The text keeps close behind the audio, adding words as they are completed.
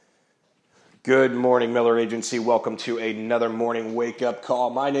Good morning, Miller Agency. Welcome to another morning wake-up call.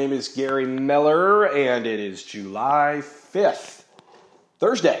 My name is Gary Miller, and it is July 5th,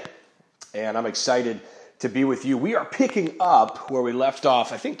 Thursday, and I'm excited to be with you. We are picking up where we left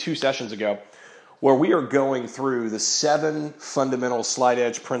off, I think 2 sessions ago, where we are going through the 7 fundamental Slight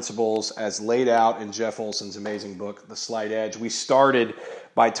Edge principles as laid out in Jeff Olson's amazing book, The Slight Edge. We started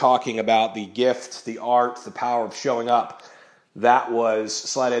by talking about the gift, the art, the power of showing up. That was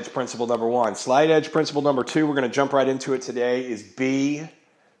Slight Edge principle number 1. Slight Edge principle number 2, we're going to jump right into it today, is be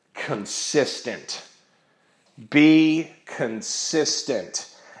consistent. Be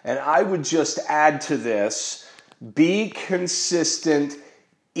consistent. And I would just add to this, be consistent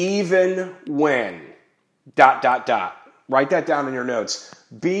even when, ... Write that down in your notes.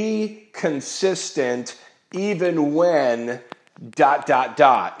 Be consistent even when, ...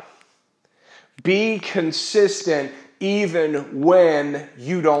 Be consistent even when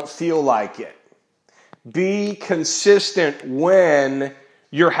you don't feel like it. Be consistent when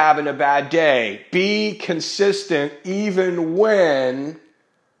you're having a bad day. Be consistent even when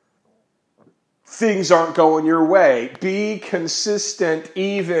things aren't going your way. Be consistent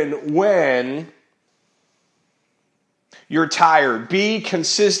even when you're tired. Be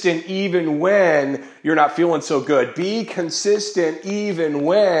consistent even when you're not feeling so good. Be consistent even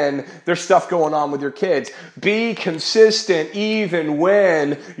when there's stuff going on with your kids. Be consistent even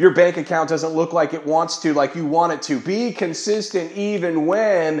when your bank account doesn't look like it wants to, like you want it to. Be consistent even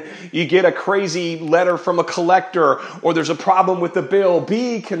when you get a crazy letter from a collector or there's a problem with the bill.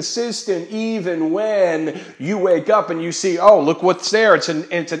 Be consistent even when you wake up and you see, oh, look what's there. It's an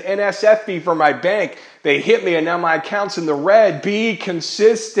NSF fee for my bank. They hit me and now my account's in the red. Be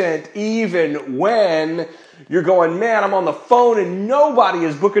consistent even when you're going, man, I'm on the phone and nobody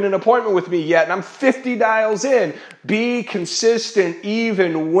is booking an appointment with me yet and I'm 50 dials in. Be consistent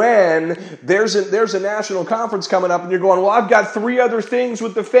even when there's a national conference coming up and you're going, well, I've got 3 other things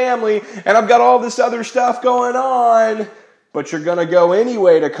with the family and I've got all this other stuff going on. But you're going to go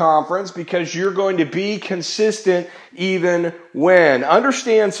anyway to conference because you're going to be consistent even when.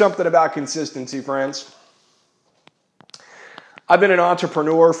 Understand something about consistency, friends. I've been an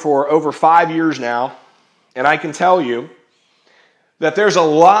entrepreneur for over 5 years now, and I can tell you that there's a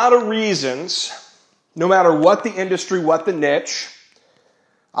lot of reasons, no matter what the industry, what the niche.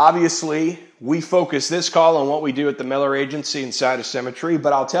 Obviously, we focus this call on what we do at the Miller Agency inside of Symmetry,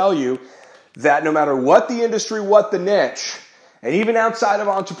 but I'll tell you that no matter what the industry, what the niche, and even outside of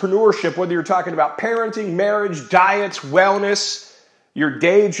entrepreneurship, whether you're talking about parenting, marriage, diets, wellness, your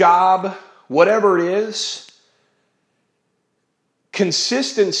day job, whatever it is,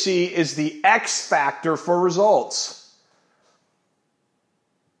 consistency is the X factor for results.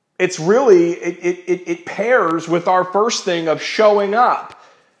 It's really, it pairs with our first thing of showing up.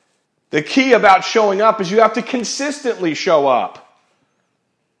 The key about showing up is you have to consistently show up.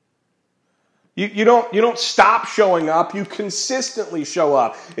 You don't stop showing up, you consistently show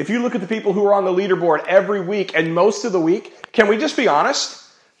up. If you look at the people who are on the leaderboard every week, and most of the week, can we just be honest?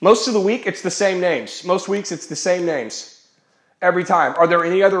 Most of the week, it's the same names. Most weeks, it's the same names. Every time. Are there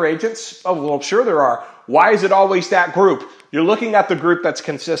any other agents? Oh, well, sure there are. Why is it always that group? You're looking at the group that's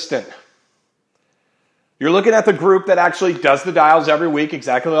consistent. You're looking at the group that actually does the dials every week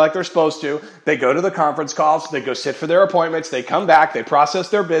exactly like they're supposed to. They go to the conference calls. They go sit for their appointments. They come back. They process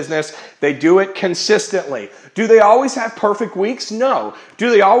their business. They do it consistently. Do they always have perfect weeks? No.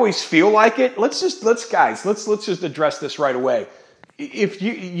 Do they always feel like it? Let's just address this right away. If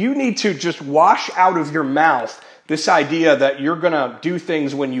you need to just wash out of your mouth this idea that you're going to do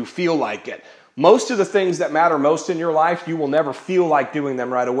things when you feel like it. Most of the things that matter most in your life, you will never feel like doing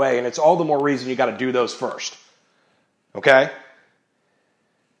them right away, and it's all the more reason you got to do those first. Okay?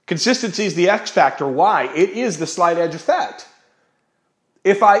 Consistency is the X factor. Why? It is the slight edge effect.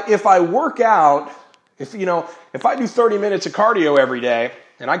 If I work out, if I do 30 minutes of cardio every day,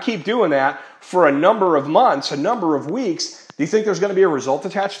 and I keep doing that for a number of months, a number of weeks, do you think there's going to be a result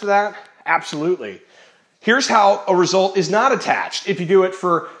attached to that? Absolutely. Here's how a result is not attached. If you do it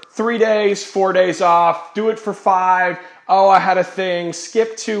for 3 days, 4 days off, do it for 5. Oh, I had a thing,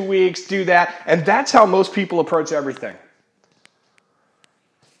 skip 2 weeks, do that. And that's how most people approach everything.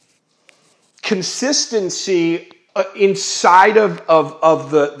 Consistency inside of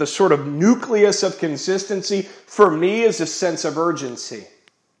the sort of nucleus of consistency, for me, is a sense of urgency.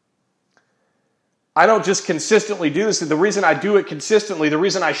 I don't just consistently do this. The reason I do it consistently, the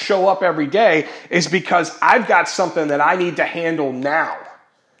reason I show up every day is because I've got something that I need to handle now.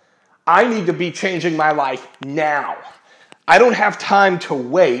 I need to be changing my life now. I don't have time to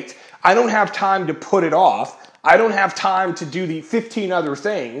wait. I don't have time to put it off. I don't have time to do the 15 other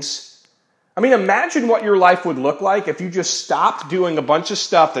things. I mean, imagine what your life would look like if you just stopped doing a bunch of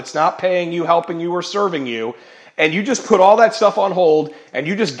stuff that's not paying you, helping you, or serving you, and you just put all that stuff on hold, and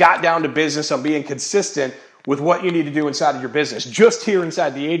you just got down to business on being consistent with what you need to do inside of your business, just here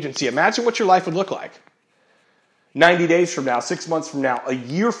inside the agency. Imagine what your life would look like 90 days from now, 6 months from now, a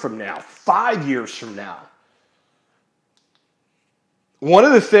year from now, 5 years from now. One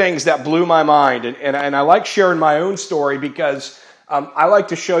of the things that blew my mind, and I like sharing my own story because I like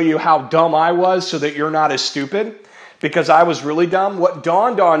to show you how dumb I was so that you're not as stupid, because I was really dumb. What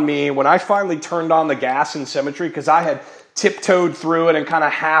dawned on me when I finally turned on the gas in Symmetry, because I had tiptoed through it and kind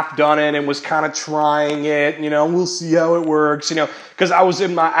of half done it and was kind of trying it, we'll see how it works, because I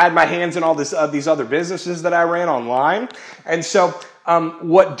had my hands in all these other businesses that I ran online. And so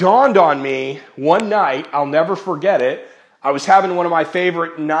what dawned on me one night, I'll never forget it, I was having one of my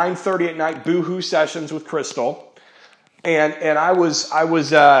favorite 9:30 at night boohoo sessions with Crystal, and I was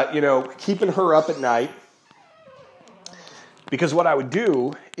keeping her up at night, because what I would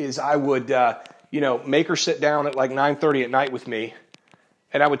do is I would make her sit down at like 9:30 at night with me,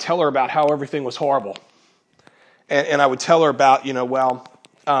 and I would tell her about how everything was horrible, and I would tell her about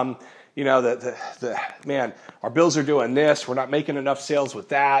man, our bills are doing this, we're not making enough sales with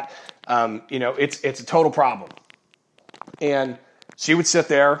that, it's a total problem. And she would sit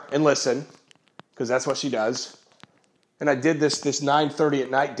there and listen, because that's what she does. And I did this 9:30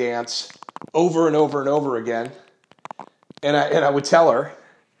 at night dance over and over and over again. And I would tell her.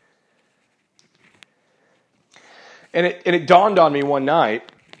 And it dawned on me one night.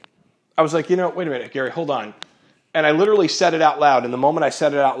 I was like, wait a minute, Gary, hold on. And I literally said it out loud. And the moment I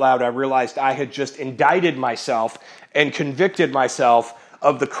said it out loud, I realized I had just indicted myself and convicted myself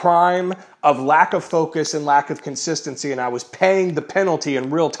of the crime of lack of focus and lack of consistency, and I was paying the penalty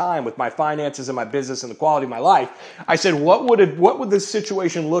in real time with my finances and my business and the quality of my life. I said, what would this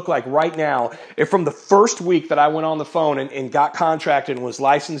situation look like right now if from the first week that I went on the phone and got contracted and was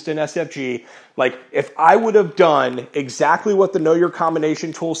licensed in SFG, like if I would have done exactly what the Know Your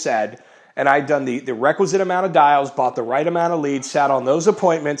Combination tool said, and I'd done the requisite amount of dials, bought the right amount of leads, sat on those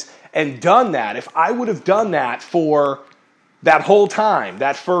appointments, and done that, if I would have done that for that whole time,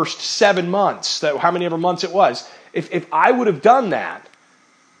 that first 7 months, how many ever months it was, if I would have done that,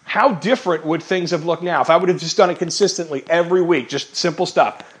 how different would things have looked now? If I would have just done it consistently every week, just simple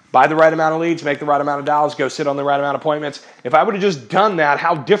stuff, buy the right amount of leads, make the right amount of dials, go sit on the right amount of appointments. If I would have just done that,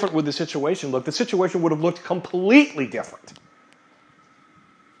 how different would the situation look? The situation would have looked completely different.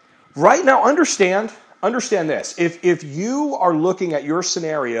 Right now, understand this. If you are looking at your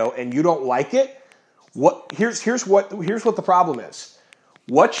scenario and you don't like it, here's what the problem is.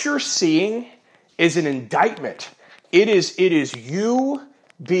 What you're seeing is an indictment. It is you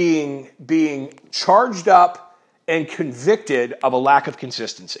being charged up and convicted of a lack of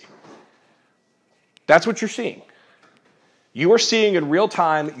consistency. That's what you're seeing. You are seeing in real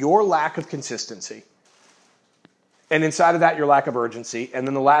time your lack of consistency. And inside of that, your lack of urgency. And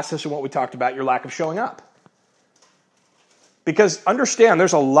then the last session, what we talked about, your lack of showing up. Because understand,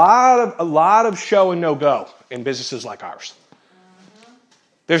 there's a lot of show and no go in businesses like ours.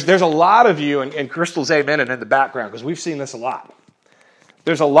 There's a lot of you, and Crystal's amen in the background, because we've seen this a lot.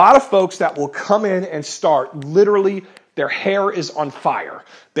 There's a lot of folks that will come in and start literally, their hair is on fire.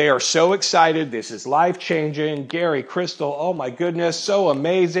 They are so excited. This is life-changing. Gary, Crystal, oh my goodness, so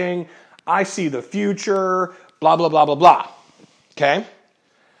amazing. I see the future, blah, blah, blah, blah, blah. Okay?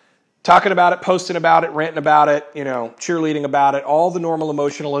 Talking about it, posting about it, ranting about it, cheerleading about it, all the normal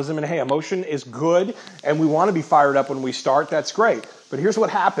emotionalism. And hey, emotion is good, and we want to be fired up when we start. That's great. But here's what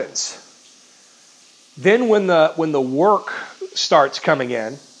happens. Then when the work starts coming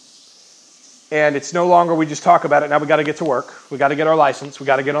in, and it's no longer we just talk about it, now we got to get to work. We got to get our license. We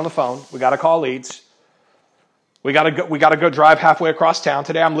got to get on the phone. We got to call leads. We got to go drive halfway across town.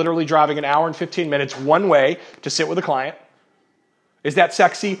 Today I'm literally driving an hour and 15 minutes one way to sit with a client. Is that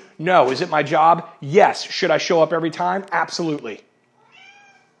sexy? No. Is it my job? Yes. Should I show up every time? Absolutely.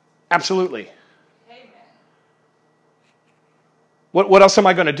 Absolutely. Amen. What else am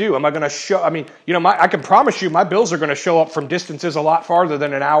I going to do? Am I going to show? I can promise you my bills are going to show up from distances a lot farther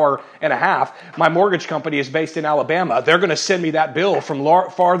than an hour and a half. My mortgage company is based in Alabama. They're going to send me that bill from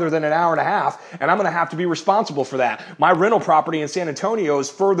farther than an hour and a half, and I'm going to have to be responsible for that. My rental property in San Antonio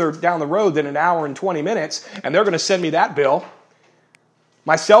is further down the road than an hour and 20 minutes, and they're going to send me that bill.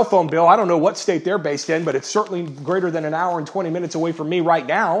 My cell phone bill, I don't know what state they're based in, but it's certainly greater than an hour and 20 minutes away from me right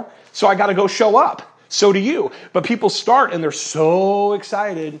now. So I got to go show up. So do you. But people start and they're so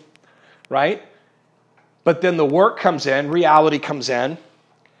excited, right? But then the work comes in, reality comes in,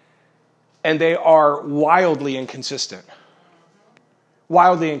 and they are wildly inconsistent.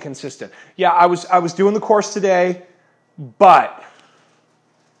 Wildly inconsistent. Yeah, I was doing the course today, but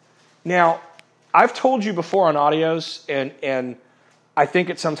now I've told you before on audios, and I think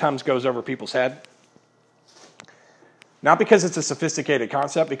it sometimes goes over people's head. Not because it's a sophisticated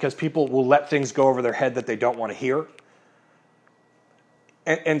concept, because people will let things go over their head that they don't want to hear.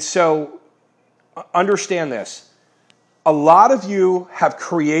 And so understand this. A lot of you have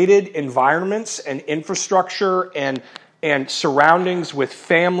created environments and infrastructure and surroundings with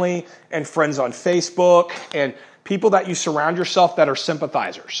family and friends on Facebook and people that you surround yourself that are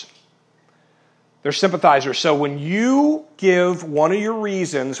sympathizers. They're sympathizers. So when you give one of your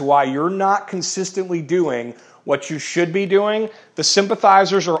reasons why you're not consistently doing what you should be doing, the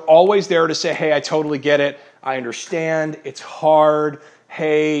sympathizers are always there to say, hey, I totally get it. I understand. It's hard.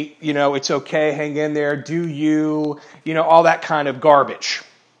 Hey, it's okay. Hang in there. Do you, all that kind of garbage.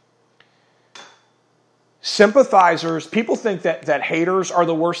 Sympathizers, people think that haters are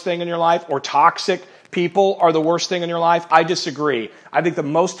the worst thing in your life or toxic people are the worst thing in your life. I disagree. I think the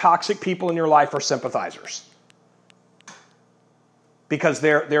most toxic people in your life are sympathizers. Because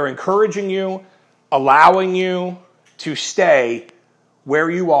they're encouraging you, allowing you to stay where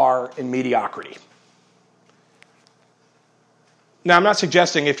you are in mediocrity. Now, I'm not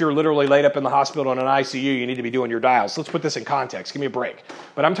suggesting if you're literally laid up in the hospital in an ICU, you need to be doing your dials. Let's put this in context. Give me a break.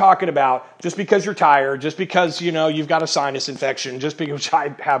 But I'm talking about just because you're tired, just because, you've got a sinus infection, just because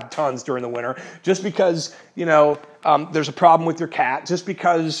I have tons during the winter, just because, there's a problem with your cat, just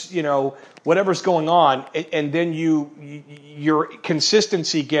because, whatever's going on, and then your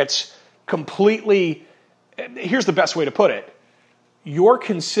consistency gets completely, here's the best way to put it. Your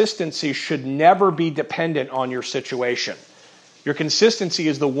consistency should never be dependent on your situation. Your consistency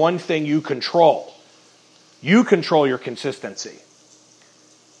is the one thing you control. You control your consistency.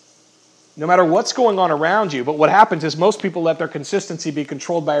 No matter what's going on around you, but what happens is most people let their consistency be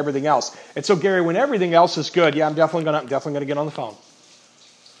controlled by everything else. And so, Gary, when everything else is good, yeah, I'm definitely gonna get on the phone.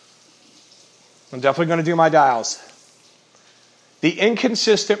 I'm definitely gonna do my dials. The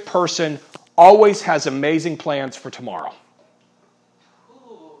inconsistent person always has amazing plans for tomorrow.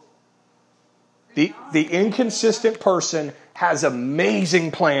 The inconsistent person has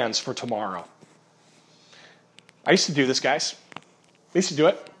amazing plans for tomorrow. I used to do this, guys. I used to do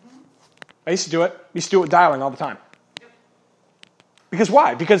it. I used to do it with dialing all the time. Because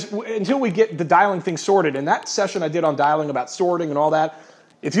why? Because until we get the dialing thing sorted, and that session I did on dialing about sorting and all that,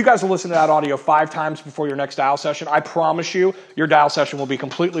 if you guys will listen to that audio 5 times before your next dial session, I promise you, your dial session will be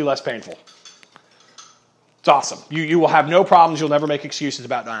completely less painful. It's awesome. You will have no problems. You'll never make excuses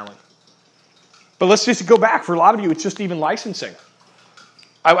about dialing. But let's just go back. For a lot of you, it's just even licensing.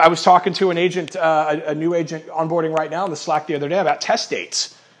 I was talking to an agent, a new agent onboarding right now in the Slack the other day about test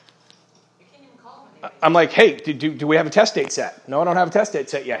dates. You can't even call them. I'm like, hey, do we have a test date set? No, I don't have a test date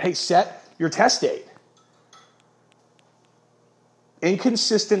set yet. Hey, set your test date.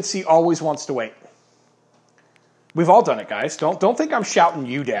 Inconsistency always wants to wait. We've all done it, guys. Don't think I'm shouting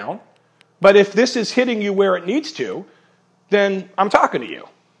you down. But if this is hitting you where it needs to, then I'm talking to you.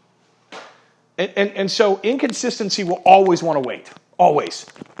 And so inconsistency will always want to wait. Always.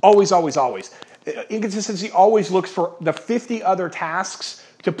 Always, always, always. Inconsistency always looks for the 50 other tasks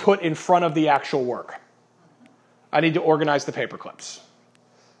to put in front of the actual work. I need to organize the paper clips.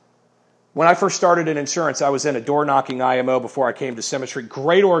 When I first started in insurance, I was in a door-knocking IMO before I came to Symmetry.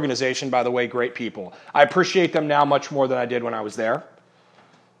 Great organization, by the way, great people. I appreciate them now much more than I did when I was there.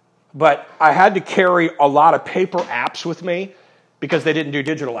 But I had to carry a lot of paper apps with me because they didn't do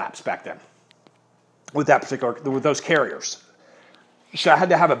digital apps back then with those carriers. So I had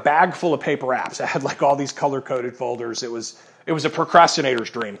to have a bag full of paper apps. I had like all these color-coded folders. It was a procrastinator's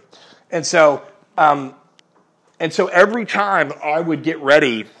dream. And so every time I would get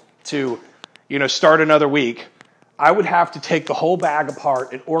ready to, start another week, I would have to take the whole bag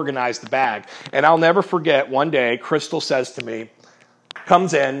apart and organize the bag. And I'll never forget, one day, Crystal says to me,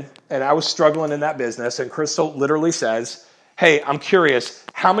 comes in, and I was struggling in that business, and Crystal literally says, hey, I'm curious,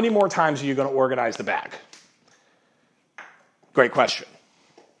 how many more times are you going to organize the bag? Great question.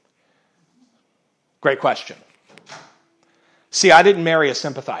 Great question. See, I didn't marry a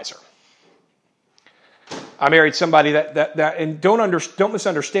sympathizer. I married somebody that and don't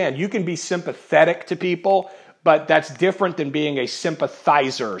misunderstand. You can be sympathetic to people, but that's different than being a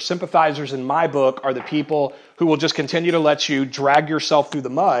sympathizer. Sympathizers in my book are the people who will just continue to let you drag yourself through the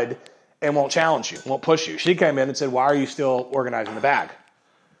mud and won't challenge you, won't push you. She came in and said, why are you still organizing the bag?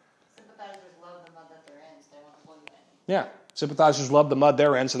 Sympathizers love the mud that they're in, so they want to pull you in. Yeah, sympathizers love the mud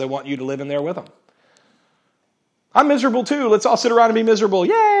they're in, so they want you to live in there with them. I'm miserable too. Let's all sit around and be miserable.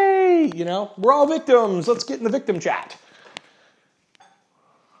 Yay! We're all victims. Let's get in the victim chat.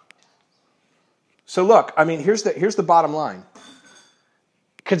 So look, I mean, here's the bottom line.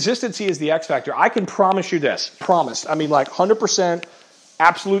 Consistency is the X factor. I can promise you this. Promise. I mean, like 100%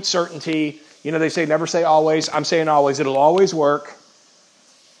 absolute certainty. You know, they say never say always. I'm saying always. It'll always work.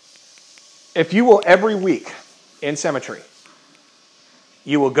 If you will every week in Symmetry,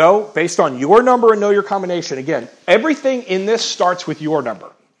 you will go based on your number and know your combination. Again, everything in this starts with your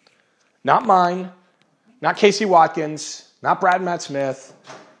number. Not mine, not Casey Watkins, not Brad and Matt Smith,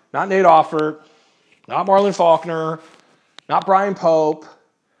 not Nate Offert, not Marlon Faulkner, not Brian Pope,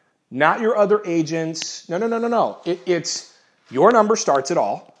 not your other agents. No. It's your number starts it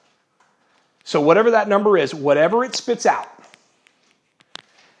all. So whatever that number is, whatever it spits out,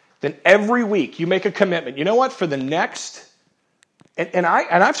 then every week you make a commitment. You know what? For the next, and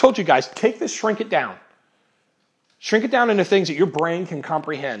I've told you guys, take this, shrink it down. Shrink it down into things that your brain can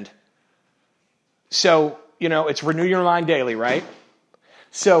comprehend. So, you know, it's renew your mind daily, right?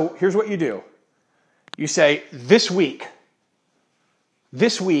 So here's what you do. You say, this week,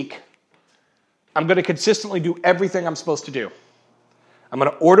 I'm going to consistently do everything I'm supposed to do. I'm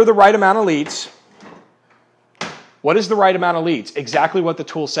going to order the right amount of leads. What is the right amount of leads? Exactly what the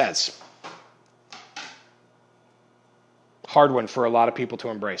tool says. Hard one for a lot of people to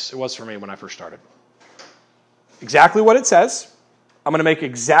embrace. It was for me when I first started. Exactly what it says. I'm going to make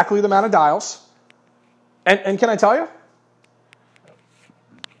exactly the amount of dials. And can I tell you?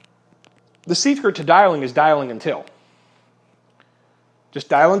 The secret to dialing is dialing until. Just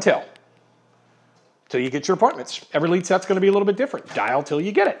dial until you get your appointments. Every lead set's going to be a little bit different. Dial till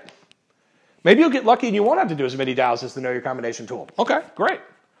you get it. Maybe you'll get lucky and you won't have to do as many dials as the Know Your Combination tool. Okay, great.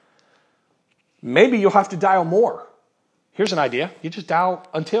 Maybe you'll have to dial more. Here's an idea. You just dial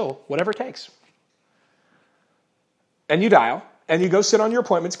until whatever it takes. And you dial, and you go sit on your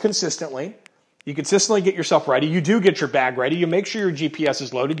appointments consistently. You consistently get yourself ready. You do get your bag ready. You make sure your GPS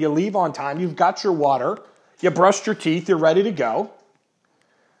is loaded. You leave on time. You've got your water. You brushed your teeth. You're ready to go.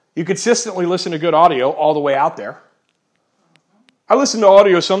 You consistently listen to good audio all the way out there. I listen to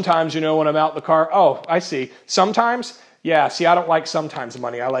audio sometimes, you know, when I'm out in the car. Oh, I see. Sometimes? Yeah, see, I don't like sometimes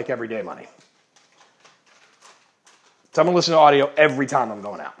money. I like everyday money. So I'm going to listen to audio every time I'm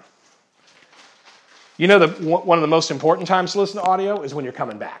going out. You know, one of the most important times to listen to audio is when you're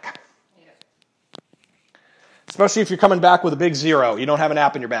coming back. Especially if you're coming back with a big zero. You don't have an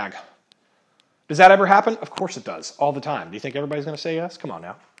app in your bag. Does that ever happen? Of course it does. All the time. Do you think everybody's going to say yes? Come on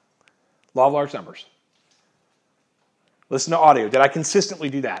now. Law of large numbers. Listen to audio. Did I consistently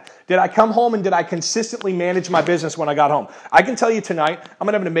do that? Did I come home and did I consistently manage my business when I got home? I can tell you tonight, I'm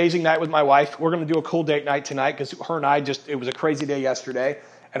going to have an amazing night with my wife. We're going to do a cool date night tonight because her and I it was a crazy day yesterday.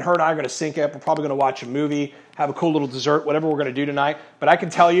 And her and I are going to sync up. We're probably going to watch a movie, have a cool little dessert, whatever we're going to do tonight. But I can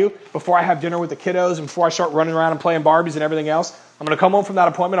tell you, before I have dinner with the kiddos and before I start running around and playing Barbies and everything else, I'm going to come home from that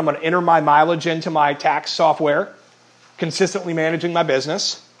appointment. I'm going to enter my mileage into my tax software, consistently managing my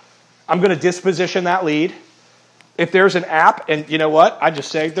business. I'm going to disposition that lead. If there's an app, and you know what? I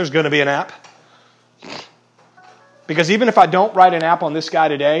just say there's going to be an app. Because even if I don't write an app on this guy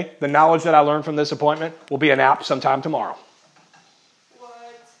today, the knowledge that I learned from this appointment will be an app sometime tomorrow.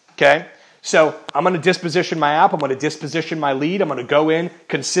 Okay, so I'm going to disposition my app. I'm going to disposition my lead. I'm going to go in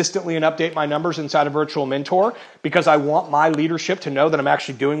consistently and update my numbers inside of Virtual Mentor because I want my leadership to know that I'm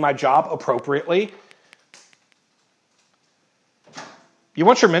actually doing my job appropriately. You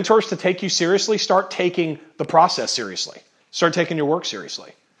want your mentors to take you seriously? Start taking the process seriously. Start taking your work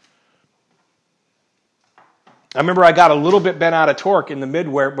seriously. I remember I got a little bit bent out of torque in the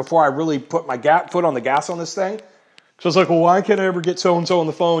midware before I really put my foot on the gas on this thing. So I was like, well, why can't I ever get so-and-so on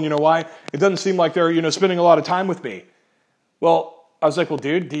the phone? You know, why? It doesn't seem like they're, you know, spending a lot of time with me. Well, I was like, well,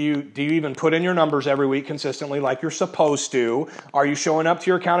 dude, do you even put in your numbers every week consistently like you're supposed to? Are you showing up to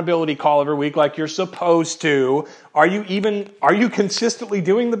your accountability call every week like you're supposed to? Are you consistently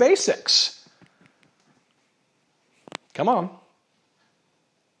doing the basics? Come on.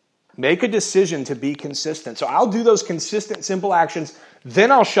 Make a decision to be consistent. So I'll do those consistent, simple actions.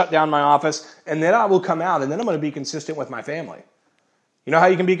 Then I'll shut down my office, and then I will come out, and then I'm going to be consistent with my family. You know how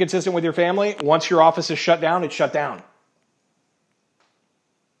you can be consistent with your family? Once your office is shut down, it's shut down.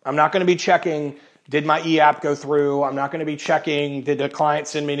 I'm not going to be checking, did my e-app go through? I'm not going to be checking, did the client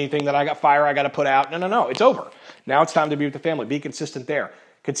send me anything that I got to put out? No, it's over. Now it's time to be with the family. Be consistent there.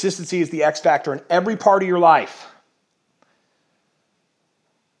 Consistency is the X factor in every part of your life.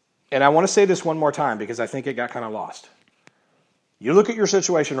 And I want to say this one more time because I think it got kind of lost. You look at your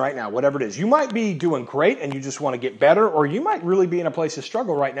situation right now, whatever it is. You might be doing great and you just want to get better, or you might really be in a place of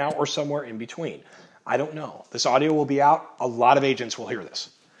struggle right now or somewhere in between. I don't know. This audio will be out. A lot of agents will hear this.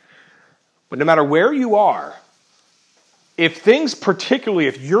 But no matter where you are, if things, particularly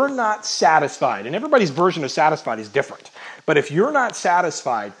if you're not satisfied, and everybody's version of satisfied is different, but if you're not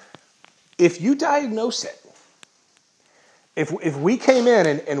satisfied, if you diagnose it, if we came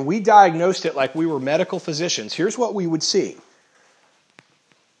in and we diagnosed it like we were medical physicians, here's what we would see.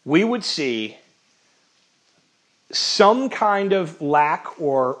 We would see some kind of lack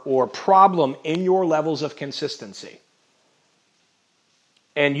or problem in your levels of consistency.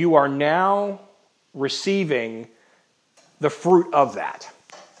 And you are now receiving the fruit of that.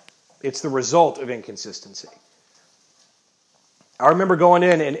 It's the result of inconsistency. I remember going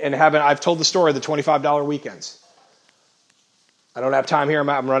in and having, I've told the story of the $25 weekends. I don't have time here.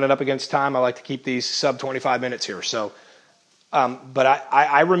 I'm running up against time. I like to keep these sub 25 minutes here. So, but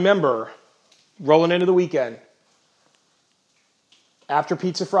I remember rolling into the weekend after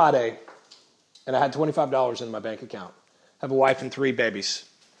Pizza Friday, and I had $25 in my bank account. I have a wife and 3 babies.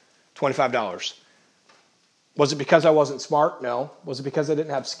 $25. Was it because I wasn't smart? No. Was it because I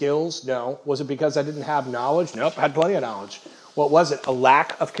didn't have skills? No. Was it because I didn't have knowledge? Nope. I had plenty of knowledge. What was it? A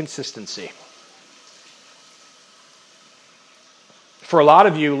lack of consistency. For a lot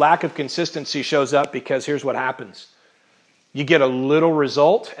of you, lack of consistency shows up because here's what happens. You get a little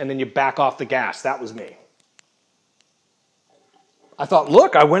result, and then you back off the gas. That was me. I thought,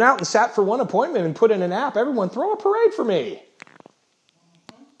 look, I went out and sat for one appointment and put in an app. Everyone, throw a parade for me.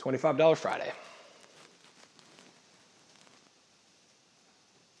 $25 Friday.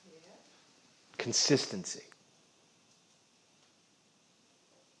 Consistency.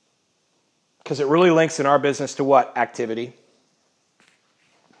 Because it really links in our business to what? Activity.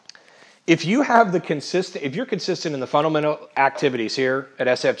 If you have if you're consistent in the fundamental activities here at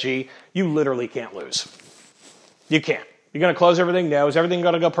SFG, you literally can't lose. You can't. You're going to close everything? No. Is everything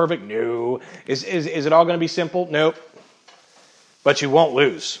going to go perfect? No. Is it all going to be simple? Nope. But you won't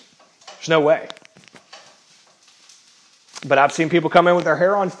lose. There's no way. But I've seen people come in with their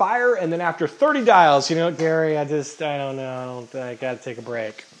hair on fire, and then after 30 dials, Gary, I don't know. I got to take a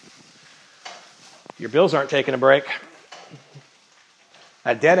break. Your bills aren't taking a break.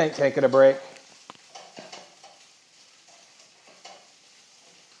 That debt ain't taking a break.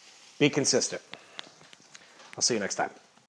 Be consistent. I'll see you next time.